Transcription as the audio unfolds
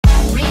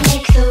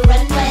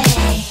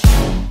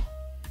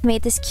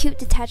Made this cute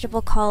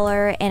detachable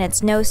collar, and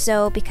it's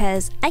no-sew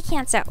because I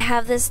can't sew. I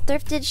have this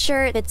thrifted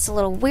shirt. It's a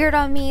little weird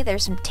on me.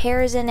 There's some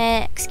tears in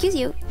it. Excuse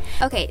you.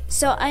 Okay,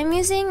 so I'm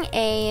using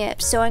a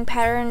sewing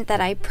pattern that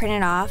I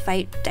printed off.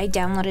 I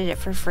downloaded it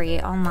for free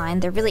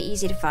online. They're really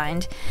easy to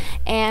find.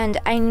 And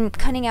I'm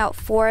cutting out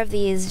 4 of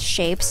these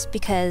shapes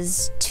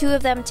because 2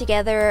 of them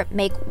together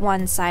make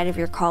one side of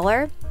your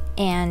collar,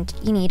 and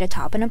you need a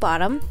top and a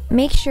bottom.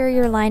 Make sure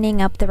you're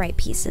lining up the right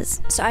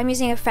pieces. So I'm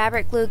using a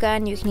fabric glue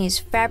gun. You can use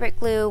fabric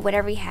glue,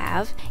 whatever you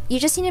have. You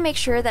just need to make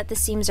sure that the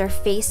seams are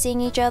facing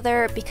each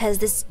other because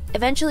this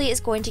eventually is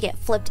going to get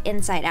flipped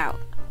inside out.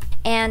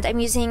 And I'm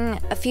using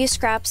a few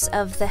scraps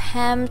of the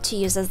hem to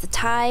use as the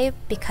tie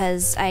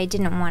because I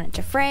didn't want it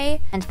to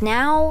fray. And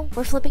now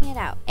we're flipping it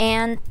out.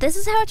 And this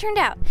is how it turned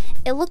out.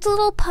 It looked a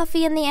little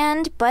puffy in the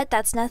end, but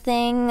that's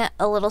nothing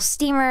a little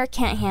steamer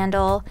can't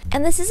handle.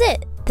 And this is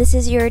it. This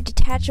is your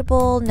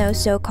detachable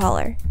no-sew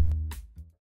collar.